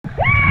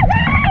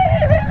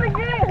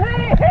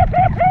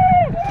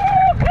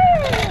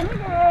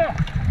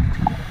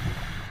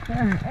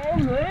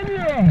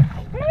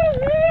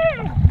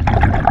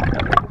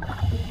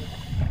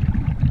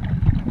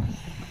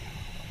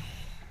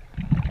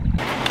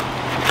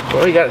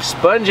Well, we got a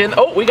sponge in.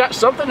 Oh, we got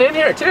something in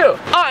here too.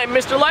 I'm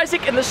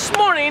MrLeisek, and this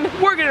morning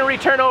we're gonna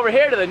return over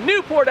here to the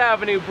Newport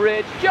Avenue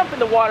Bridge, jump in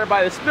the water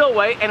by the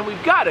spillway, and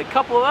we've got a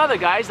couple of other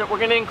guys that we're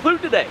gonna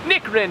include today.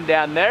 Nick Wren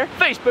down there,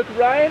 Facebook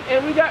Ryan,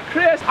 and we got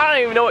Chris. I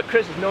don't even know what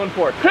Chris is known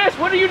for. Chris,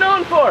 what are you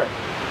known for?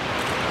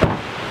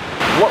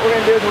 What we're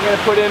gonna do is we're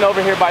gonna put in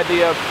over here by the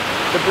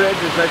bridge.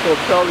 There's a nice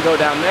little trail to go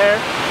down there.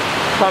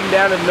 Come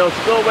down to the no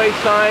spillway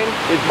sign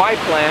is my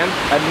plan,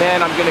 and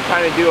then I'm going to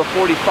kind of do a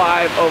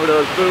 45 over to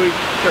those buoys,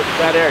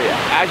 that area.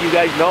 As you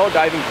guys know,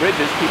 diving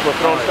bridges, people are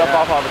throwing stuff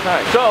off all the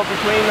time. So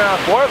between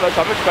 4 of us,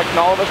 I'm expecting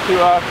all of us to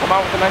come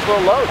out with a nice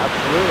little load.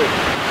 Absolutely.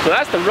 So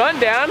that's the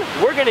rundown.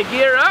 We're going to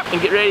gear up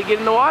and get ready to get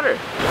in the water.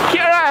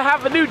 Kira, I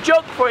have a new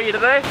joke for you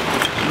today.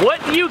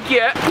 What do you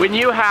get when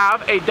you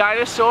have a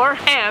dinosaur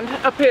and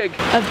a pig?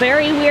 A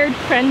very weird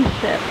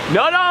friendship.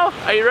 No.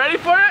 Are you ready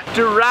for it?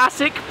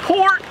 Jurassic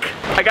Pork.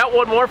 I got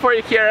one more for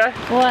you, Kira.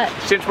 What?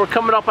 Since we're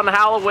coming up on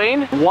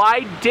Halloween,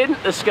 why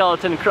didn't the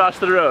skeleton cross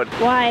the road?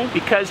 Why?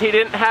 Because he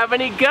didn't have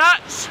any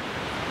guts.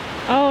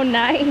 Oh,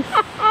 nice.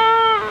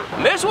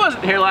 This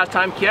wasn't here last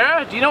time,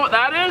 Kira. Do you know what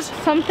that is?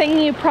 Something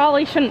you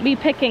probably shouldn't be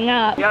picking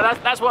up. Yeah,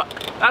 that's what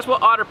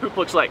otter poop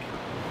looks like.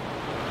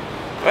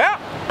 Well,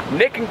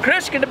 Nick and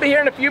Chris are gonna be here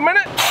in a few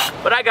minutes,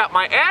 but I got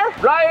my air.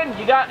 Ryan,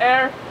 you got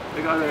air?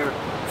 I got air.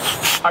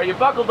 Are you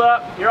buckled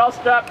up? You're all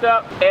strapped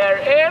up. Air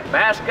in,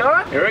 mask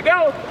on. Here we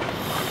go.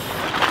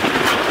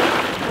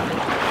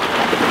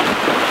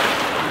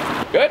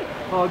 Good?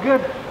 All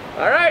good.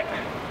 All right.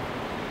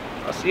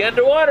 I'll see you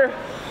underwater.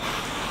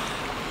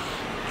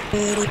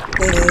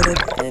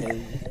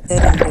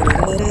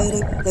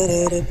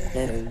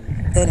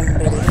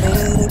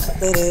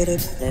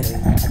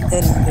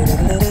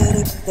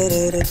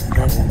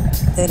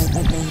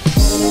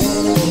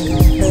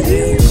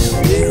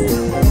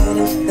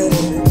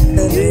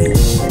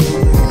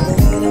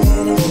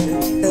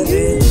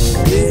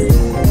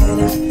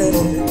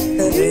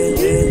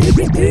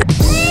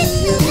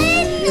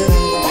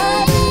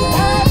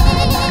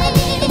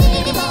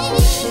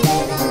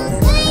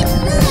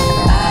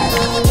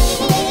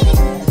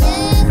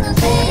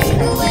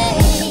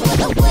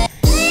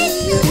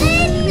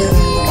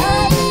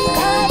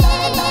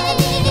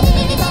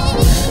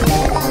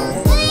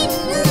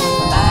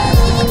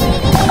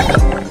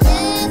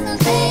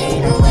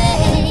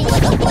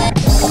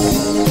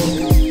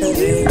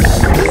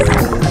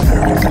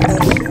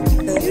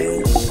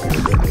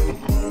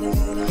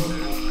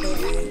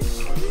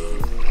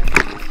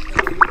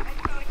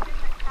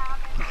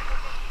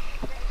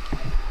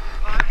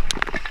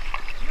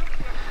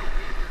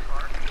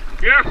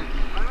 Yeah.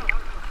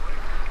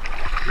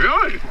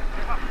 Really?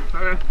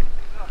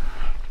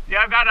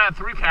 Yeah, I've got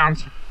 3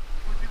 pounds. Would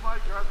you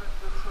mind grabbing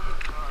this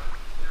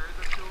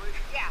the chili?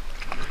 Yeah.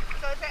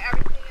 So is it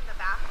everything in the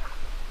back?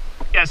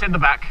 Yeah, it's in the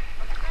back.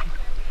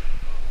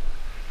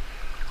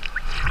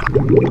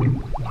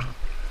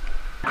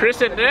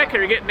 Chris and Nick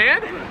are getting in.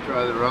 I'm gonna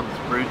try to run this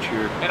bridge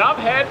here. And I'm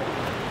heading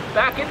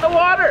back in the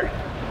water.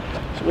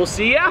 So we'll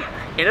see ya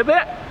in a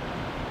bit.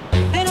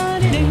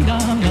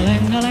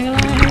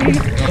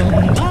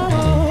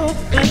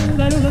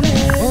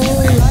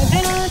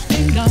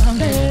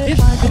 If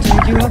I could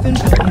take you up and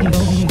tell me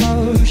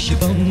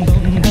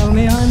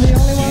I'm the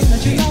only one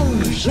that you know.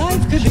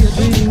 Life could be a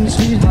dream,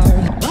 sweetheart.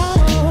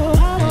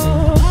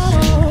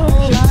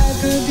 Life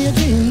could be a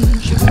dream.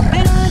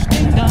 And I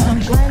think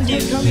when you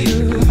come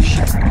true.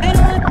 And I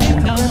think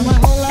my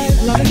whole life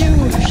loving you.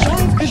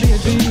 Life could be a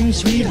dream,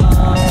 sweetheart.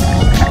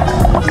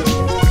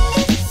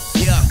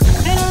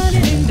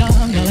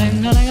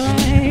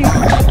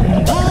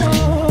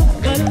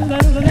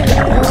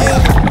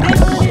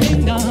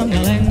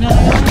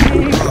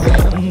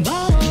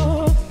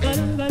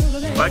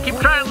 Well, I keep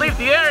trying to leave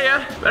the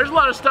area. There's a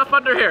lot of stuff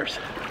under here.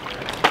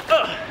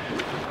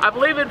 I'm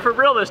leaving for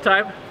real this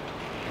time.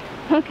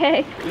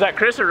 Okay. Is that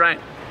Chris or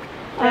Ryan?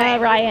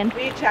 Ryan.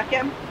 Will you check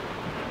him?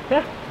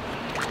 Yeah.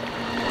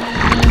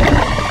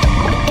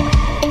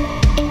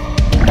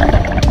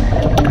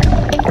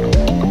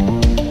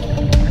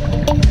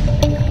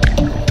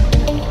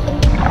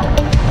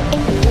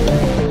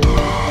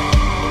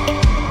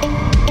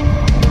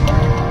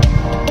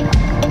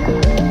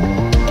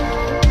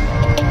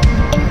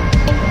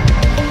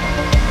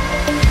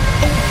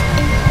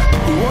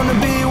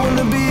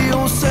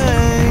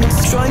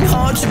 Trying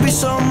hard to be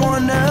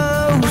someone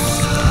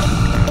else.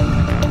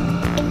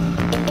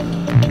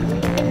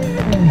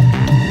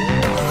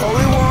 All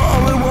we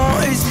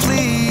want is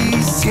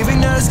please.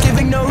 Giving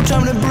no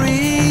time to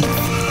breathe.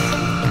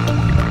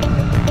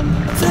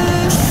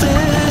 This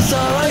is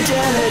our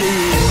identity.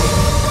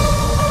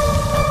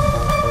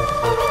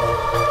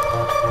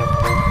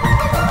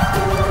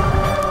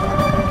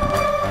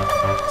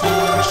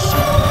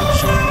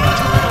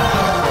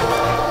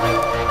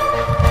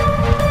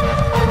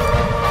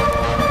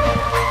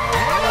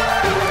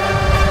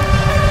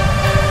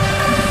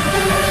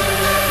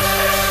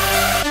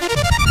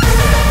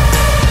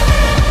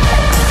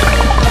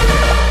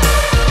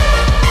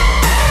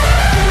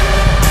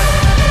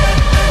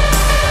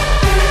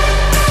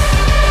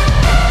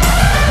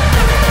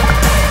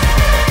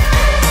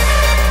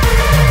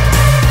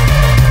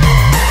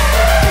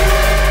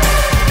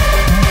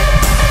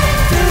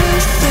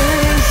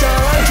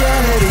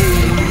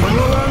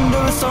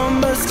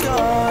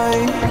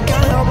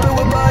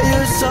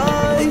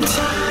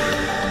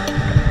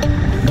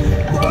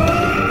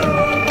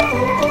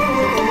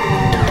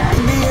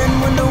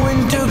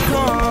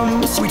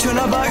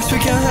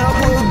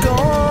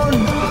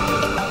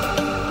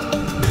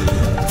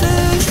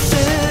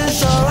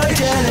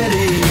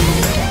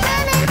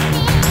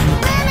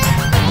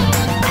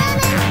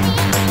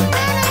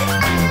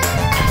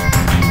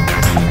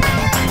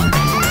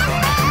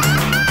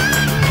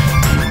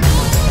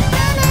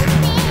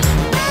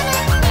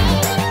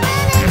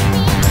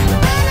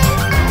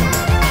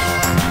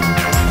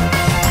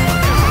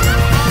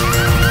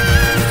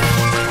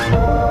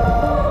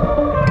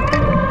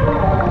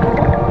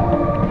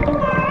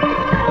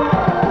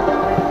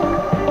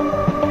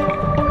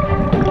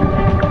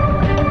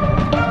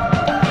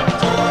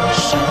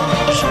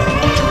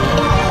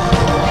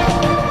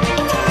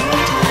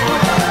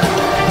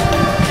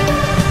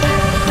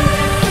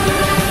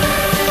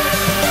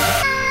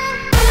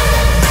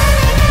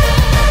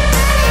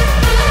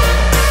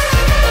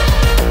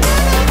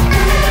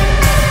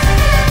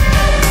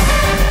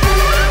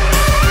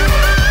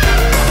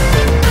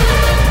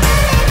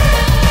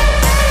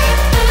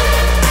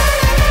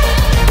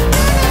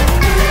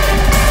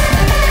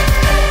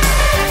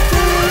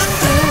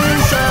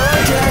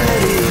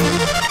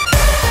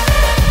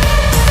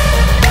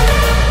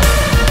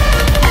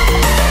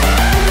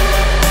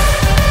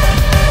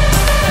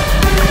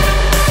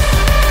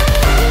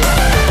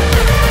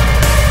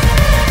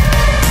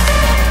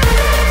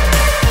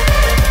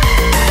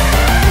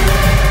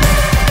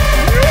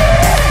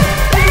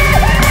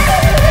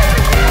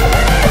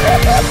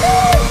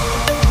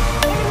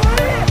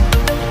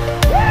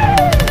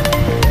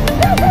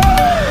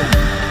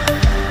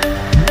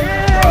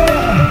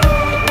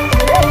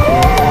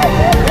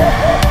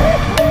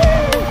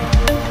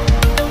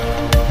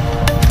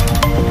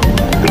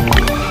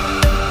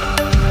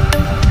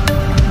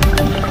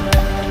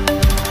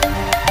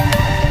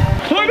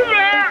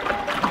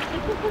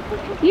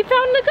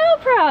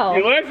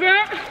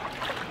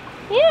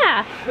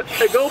 Yeah.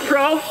 A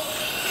GoPro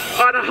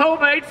on a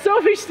homemade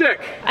selfie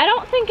stick. I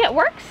don't think it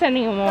works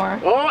anymore.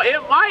 Oh,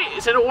 it might.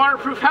 It's in a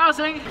waterproof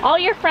housing. All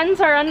your friends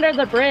are under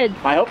the bridge.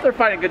 I hope they're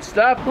finding good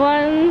stuff.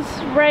 One's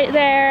right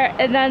there,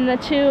 and then the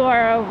two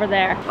are over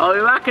there. I'll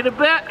be back in a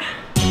bit.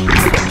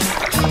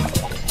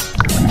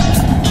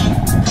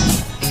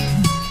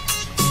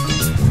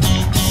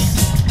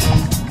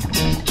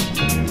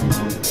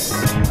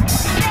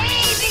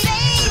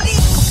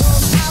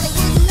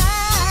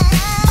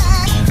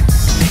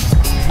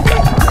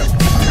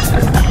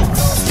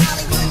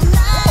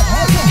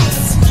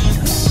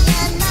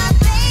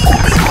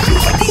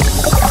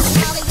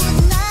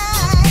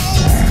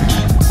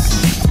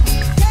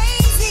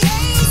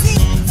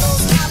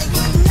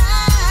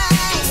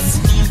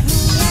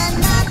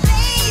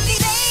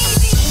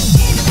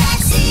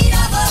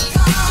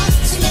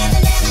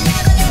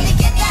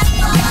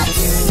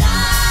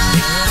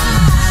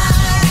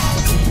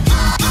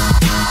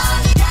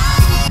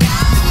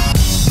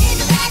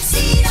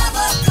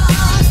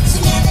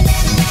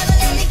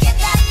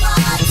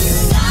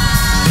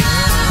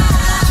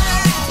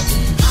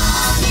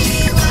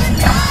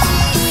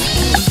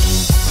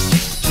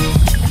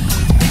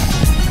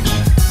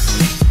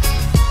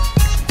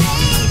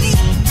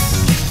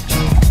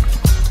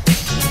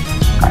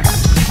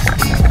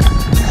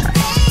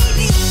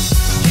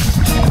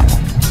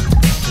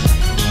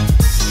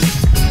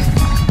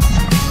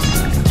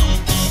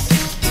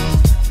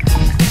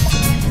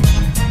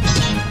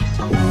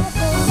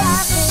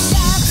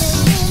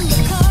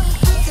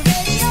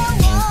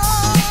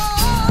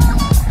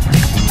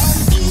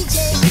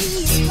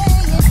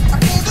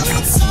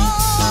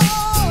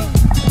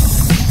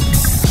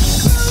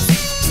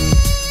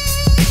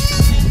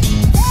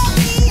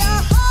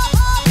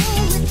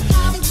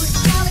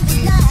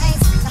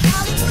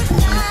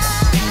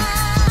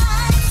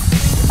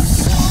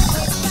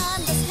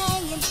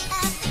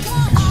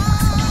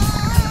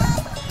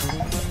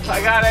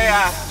 I got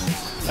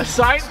a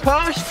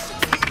signpost.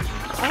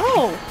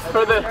 Oh.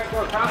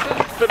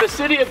 For the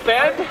city of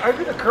Bend. I'm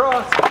gonna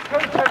cross.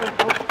 I'm trying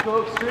to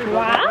go through.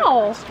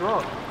 Wow.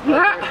 Strong.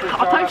 Yeah,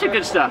 all types of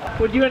good stuff.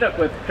 What'd you end up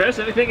with, Chris?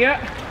 Anything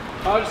yet?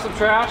 Oh, just some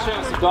trash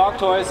and some dog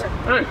toys.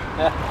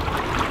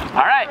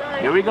 All right,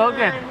 here we go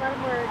again.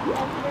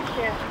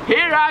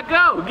 Here I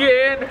go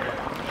again.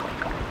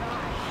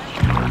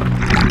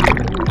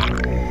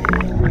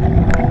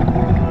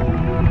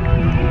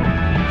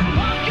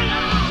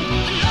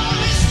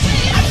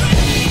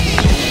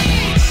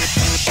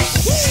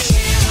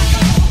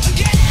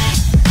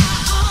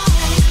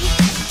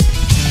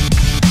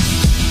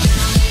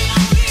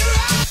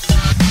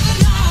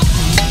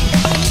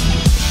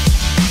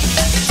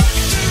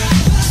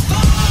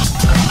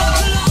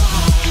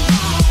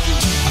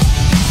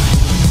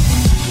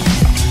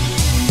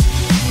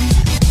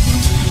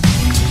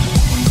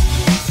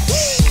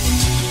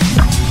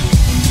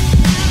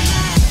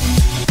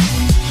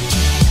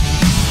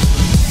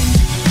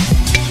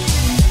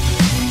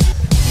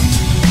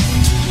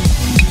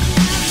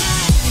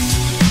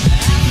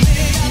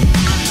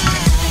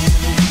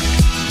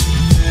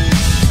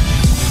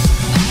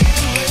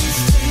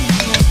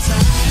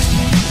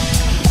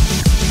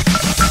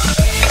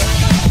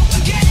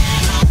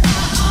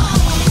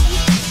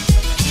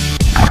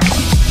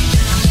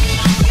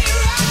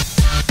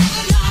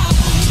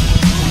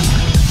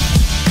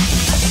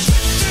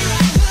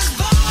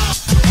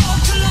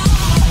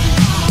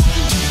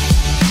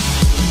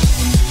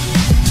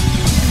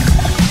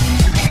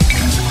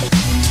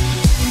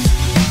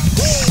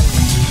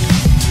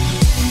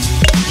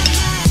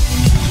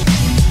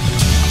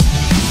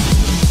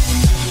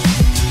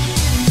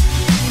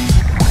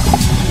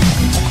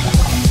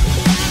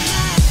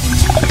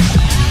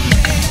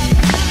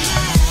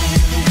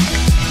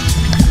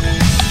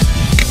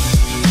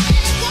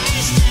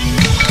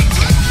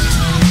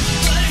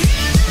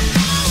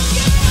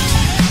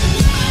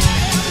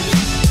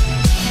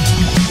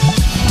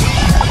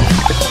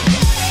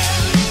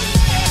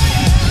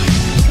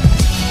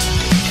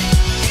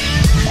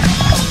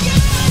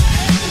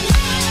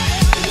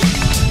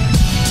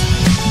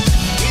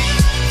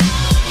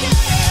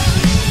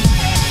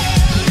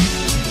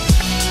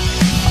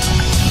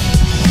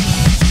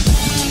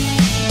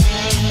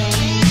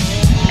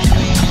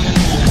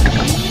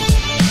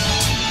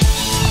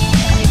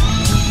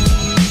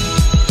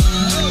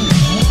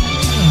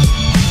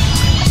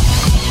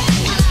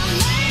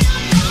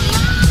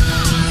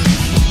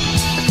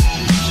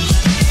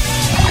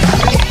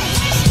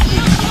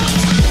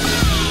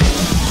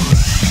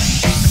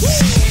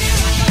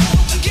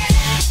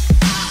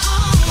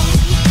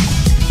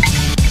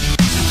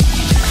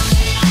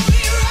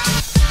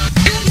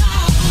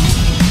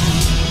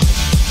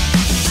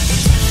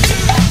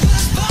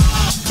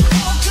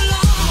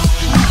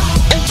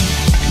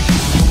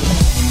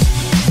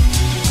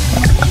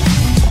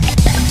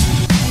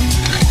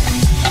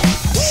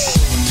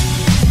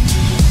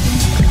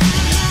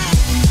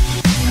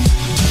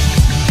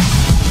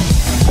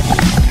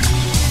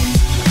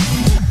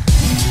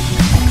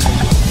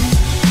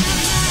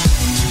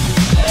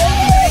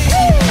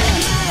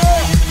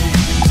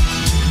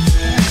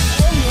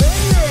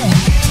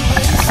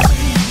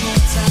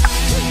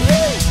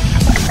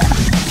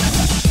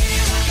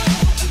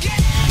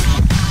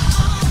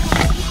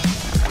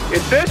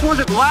 this was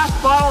a glass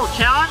bottle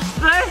challenge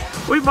today,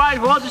 we might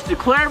as well just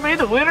declare me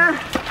the winner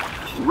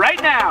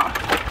right now.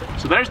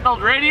 So there's an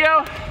old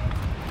radio.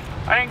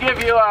 I can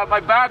give you my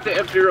bag to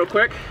empty real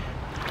quick.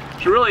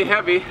 It's really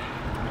heavy.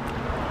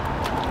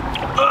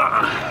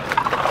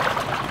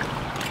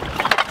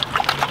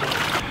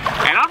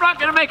 And I'm not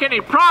gonna make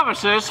any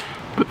promises,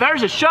 but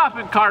there's a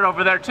shopping cart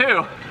over there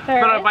too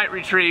that I might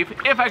retrieve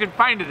if I can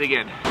find it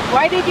again.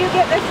 Why did you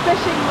get this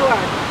fishing lure?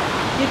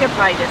 You can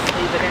probably just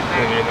leave it in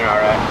there. In there, all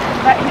right.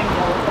 Let him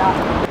deal with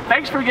that.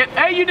 Thanks for getting,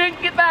 hey, you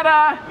didn't get that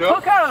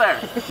hook out of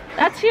there.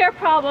 That's your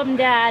problem,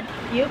 Dad.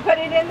 You put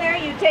it in there,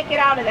 you take it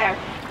out of there.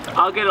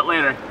 I'll get it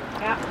later.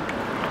 Yeah.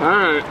 All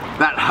right.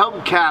 That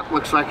hubcap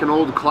looks like an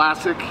old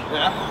classic.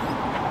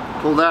 Yeah.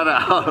 Pull that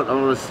out. I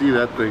want to see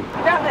that thing.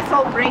 Found this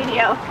old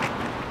radio.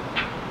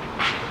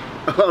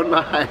 Oh,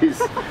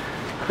 nice.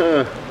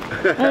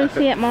 Let me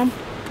see it, Mom.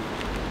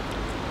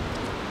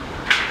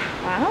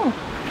 Wow.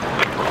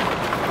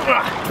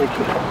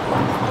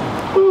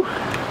 Ooh.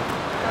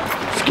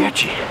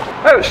 Sketchy. I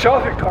have a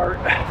shopping cart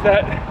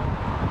that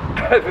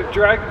I've been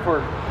dragging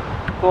for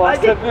the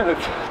last 10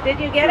 minutes. Did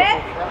you get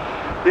it?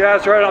 Yeah,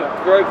 it's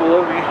right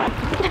below me.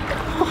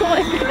 Oh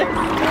my goodness.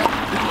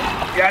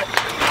 Got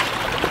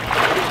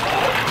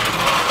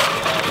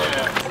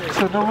it.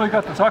 So nobody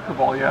got the soccer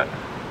ball yet.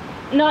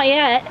 Not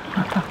yet.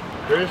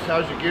 Chris,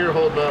 how's your gear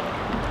holding up?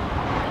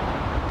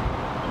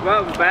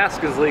 Well, the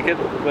basket's leaking,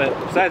 but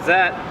besides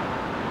that,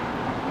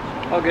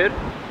 all good.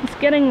 It's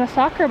getting the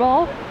soccer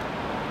ball.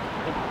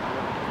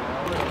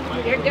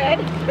 You're good?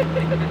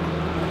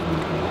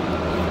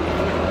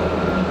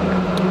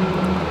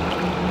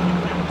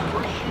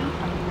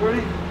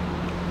 Ready?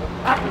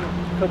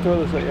 Don't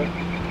throw this at you.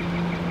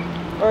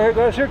 All right,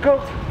 guys, here it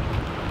comes.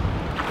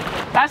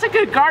 That's a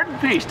good garden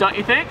piece, don't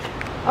you think?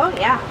 Oh,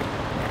 yeah.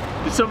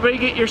 Did somebody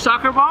get your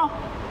soccer ball?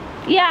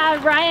 Yeah,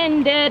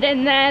 Ryan did,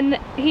 and then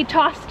he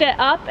tossed it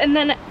up, and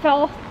then it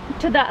fell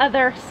to the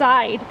other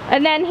side.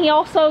 And then he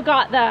also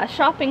got the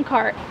shopping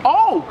cart.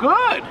 Oh,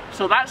 good.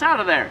 So that's out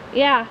of there.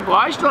 Yeah. Well,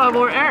 I still have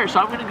more air, so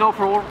I'm gonna go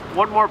for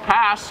one more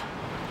pass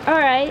All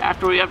right.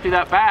 after we empty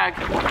that bag.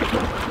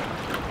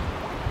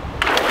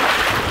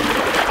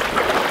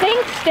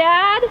 Thanks,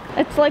 Dad.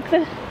 It's like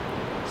the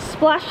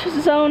splash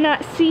zone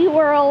at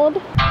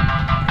SeaWorld.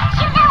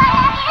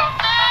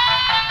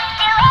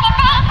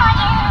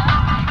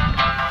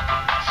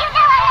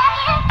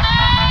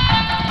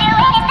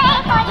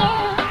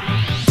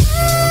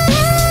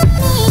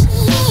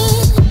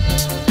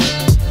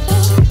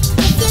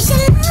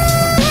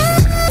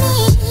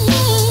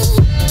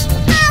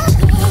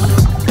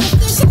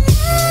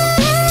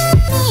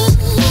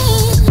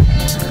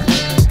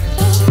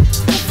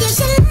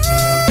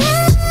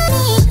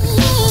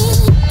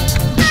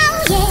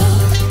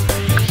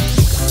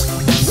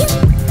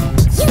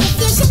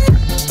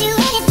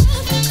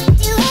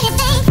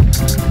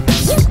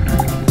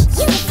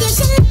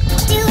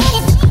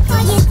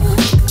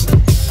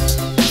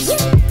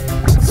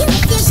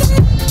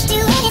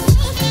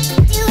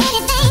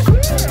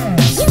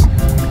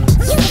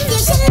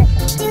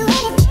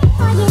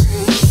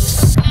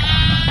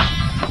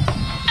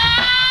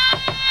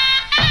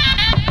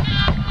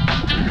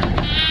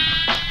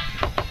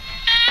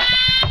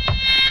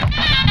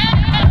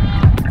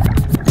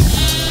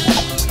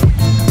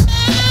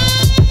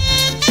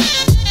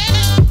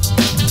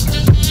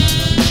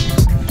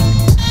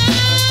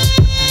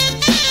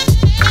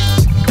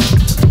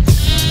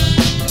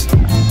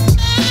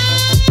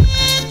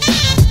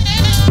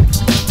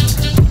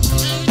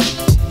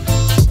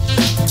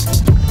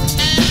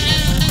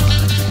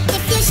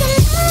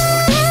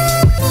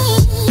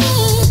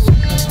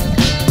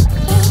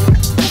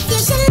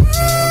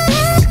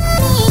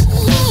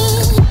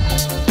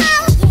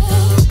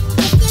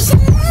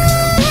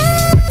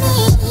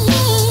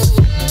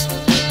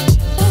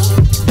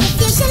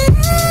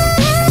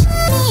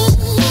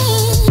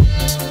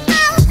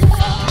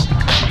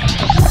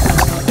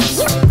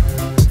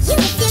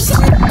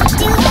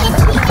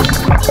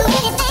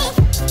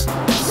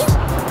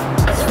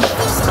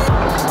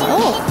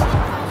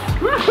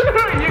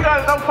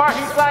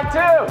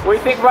 What do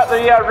you think about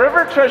the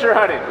river treasure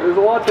hunting? There's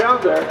a lot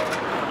down there.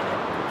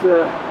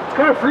 It's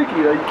kind of freaky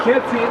though. You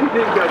can't see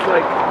anything that's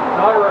like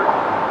not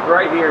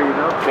right here, you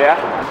know?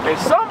 Yeah. And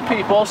some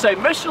people say,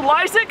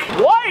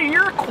 MrLeisek, why are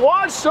your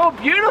quads so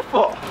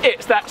beautiful?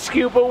 It's that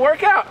scuba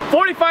workout.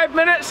 45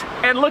 minutes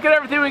and look at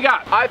everything we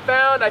got. I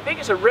found, I think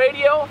it's a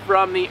radio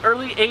from the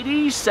early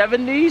 80s,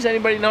 70s.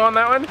 Anybody know on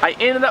that one? I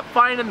ended up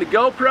finding the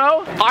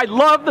GoPro. I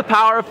love the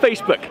power of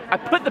Facebook. I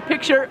put the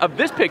picture of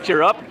this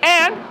picture up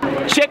and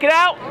check it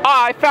out.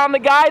 I found the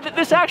guy that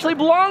this actually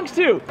belongs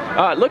to.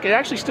 Look, it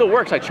actually still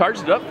works. I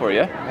charged it up for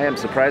you. I am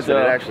surprised that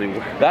it actually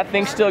works. That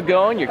thing's still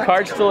going. Your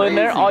card's still in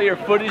there. All your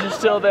footage is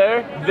still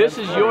there. This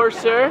is yours,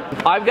 sir.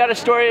 I've got a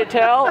story to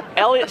tell.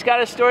 Elliot's got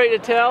a story to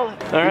tell. All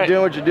right. You're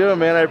doing what you're doing,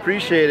 man. I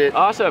appreciate it.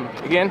 Awesome.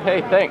 Again,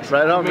 hey, thanks.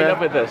 Right on, man. Meet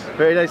up with us.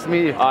 Very nice to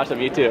meet you. Awesome,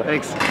 you too.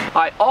 Thanks.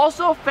 I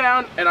also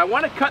found, and I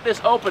want to cut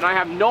this open. I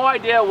have no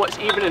idea what's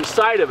even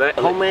inside of it.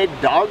 Homemade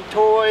dog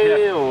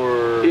toy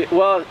or?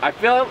 Well, I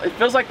feel It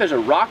feels like there's a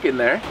rock in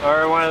there.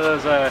 Or one of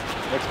those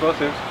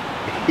explosives.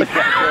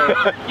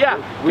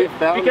 Yeah,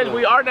 found because them.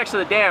 we are next to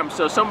the dam,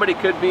 so somebody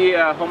could be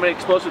homemade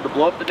explosive to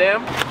blow up the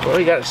dam. Oh,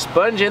 we got a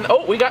sponge in.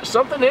 Oh, we got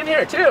something in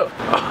here too.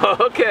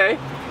 Okay,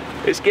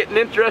 it's getting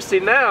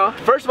interesting now.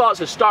 First of all,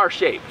 it's a star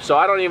shape, so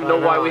I don't even know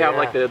why we have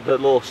like the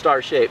little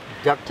star shape.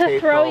 Duct To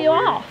tape throw all you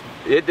weird. off.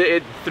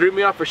 It threw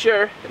me off for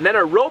sure. And then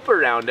a rope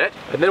around it,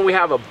 and then we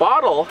have a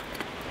bottle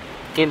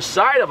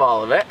inside of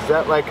all of it. Is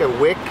that like a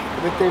wick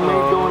that they made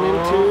going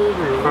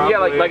into? Or? Yeah,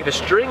 like the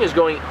string is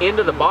going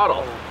into the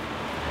bottle.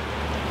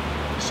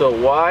 So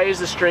why is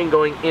the string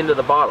going into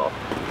the bottle?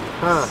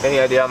 Huh. Any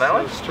idea on that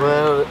one?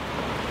 Well,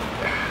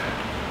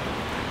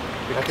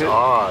 that's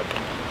odd.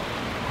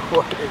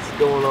 What is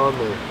going on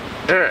there?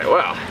 All right,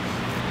 well,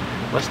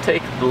 let's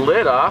take the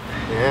lid off.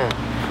 Yeah.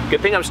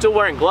 Good thing I'm still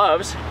wearing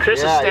gloves.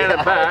 Chris is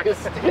standing back.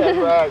 Stand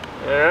back.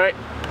 All right.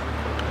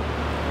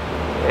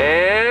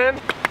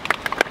 And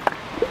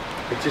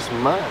It's just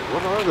mud.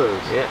 What are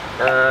those?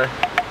 yeah,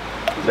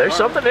 there's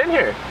something in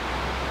here.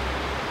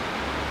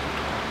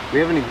 Do we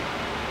have any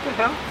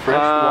fresh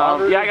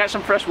water? Yeah, I got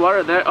some fresh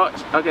water there. Oh,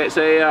 okay, it's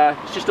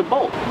just a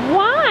bolt.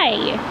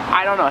 Why?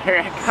 I don't know.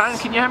 Here,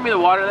 can you hand me the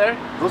water there?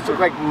 Those look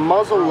like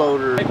muzzle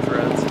loader.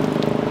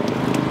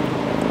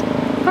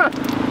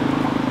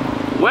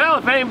 Well,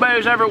 if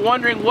anybody's ever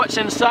wondering what's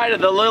inside of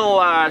the little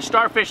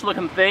starfish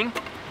looking thing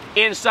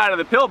inside of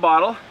the pill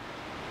bottle,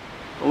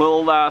 a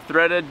little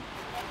threaded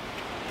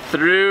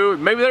through,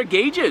 maybe they're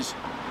gauges.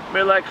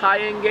 Maybe like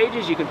high-end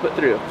gauges you can put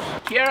through.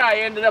 Here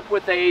I ended up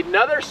with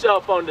another cell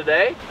phone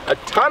today, a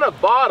ton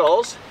of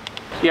bottles.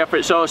 Yeah,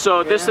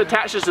 so this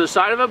attaches to the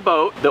side of a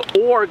boat. The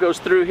oar goes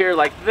through here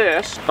like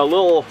this. A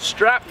little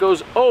strap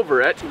goes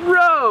over it.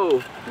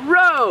 Row,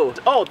 row.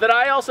 Oh, that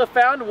I also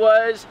found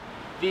was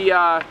the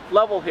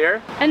level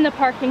here. And the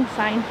parking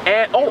sign.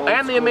 And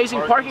and the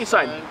amazing parking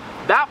sign.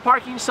 That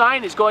parking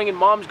sign is going in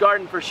Mom's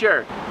garden for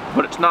sure.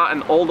 But it's not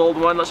an old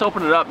one. Let's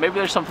open it up. Maybe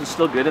there's something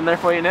still good in there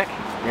for you, Nick?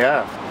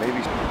 Yeah,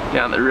 maybe.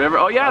 Down the river.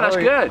 Oh yeah, that's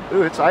good.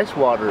 Ooh, it's ice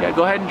water. Yeah,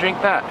 go ahead and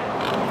drink that.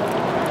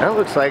 That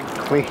looks like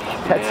clean.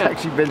 That's Yeah.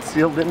 actually been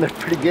sealed in there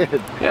pretty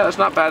good. Yeah, that's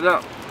not bad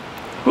enough.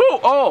 Ooh,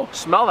 oh,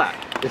 smell that.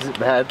 Is it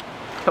bad?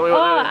 Tell me what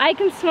Oh, that is. I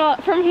can smell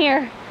it from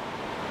here.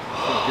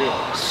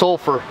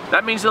 Sulfur.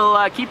 That means it'll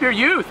keep your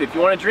youth. If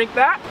you want to drink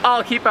that,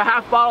 I'll keep a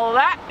half bottle of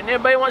that. And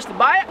anybody wants to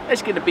buy it,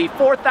 it's going to be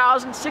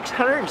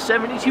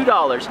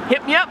 $4,672.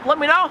 Hit me up, let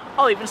me know.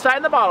 I'll even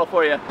sign the bottle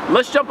for you.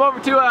 Let's jump over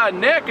to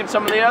Nick and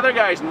some of the other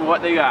guys and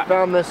what they got.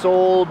 Found this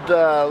old,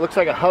 looks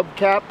like a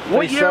hubcap.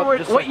 What year were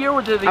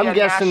the I'm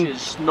guessing,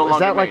 ashes no was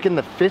longer that like made? in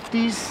the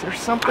 50s or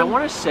something? I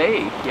want to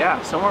say,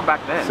 yeah, somewhere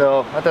back then.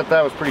 So I thought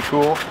that was pretty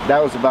cool.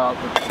 That was about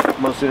the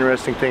most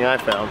interesting thing I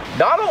found.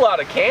 Not a lot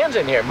of cans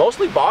in here,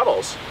 mostly bottles.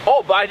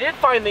 Oh, but I did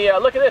find the,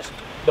 look at this.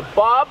 The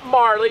Bob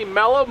Marley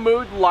Mellow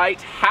Mood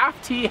Light half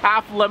tea,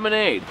 half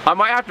lemonade. I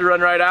might have to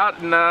run right out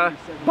and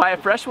buy a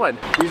fresh one.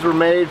 These were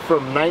made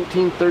from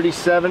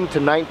 1937 to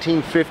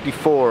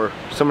 1954.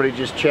 Somebody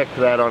just checked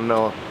that on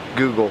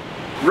Google.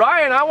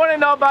 Ryan, I want to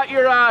know about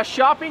your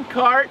shopping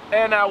cart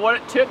and what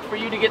it took for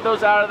you to get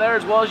those out of there,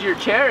 as well as your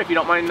chair, if you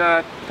don't mind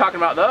talking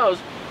about those.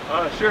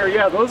 Sure,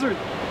 yeah, those are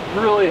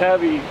really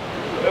heavy.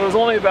 It was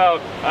only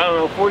about, I don't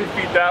know, 40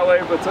 feet that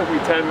way, but it took me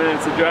 10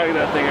 minutes to drag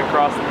that thing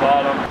across the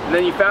bottom. And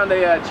then you found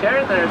a chair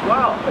in there as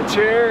well. A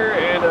chair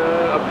and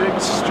a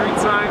big street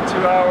sign,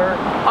 2-hour.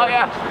 Oh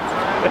yeah,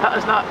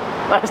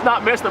 let's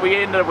not miss that we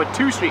ended up with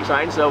 2 street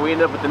signs. So we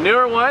ended up with the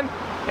newer one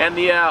and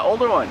the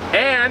older one.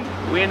 And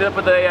we ended up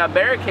with a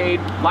barricade,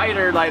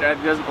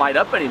 it doesn't light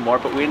up anymore,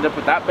 but we ended up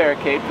with that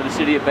barricade for the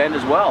city of Bend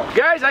as well.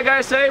 Guys, I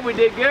gotta say, we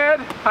did good.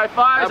 High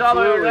fives all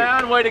the way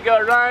around. Way to go,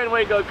 Ryan.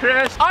 Way to go,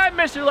 Chris. I'm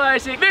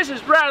MrLeisek. This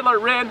is Rattler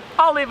Rin.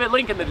 I'll leave a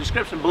link in the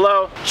description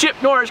below.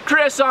 Chip Norris,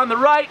 Chris on the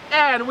right,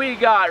 and we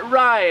got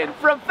Ryan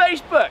from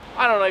Facebook.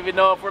 I don't even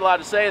know if we're allowed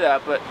to say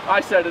that, but I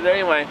said it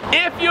anyway.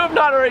 If you have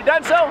not already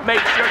done so, make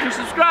sure to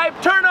subscribe.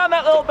 Turn on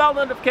that little bell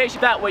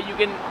notification. That way you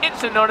can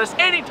instant notice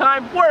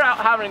anytime we're out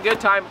having a good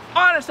time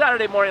on a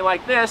Saturday morning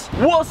like this.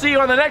 We'll see you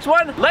on the next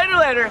one.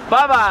 Later.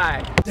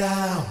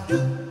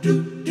 Bye-bye.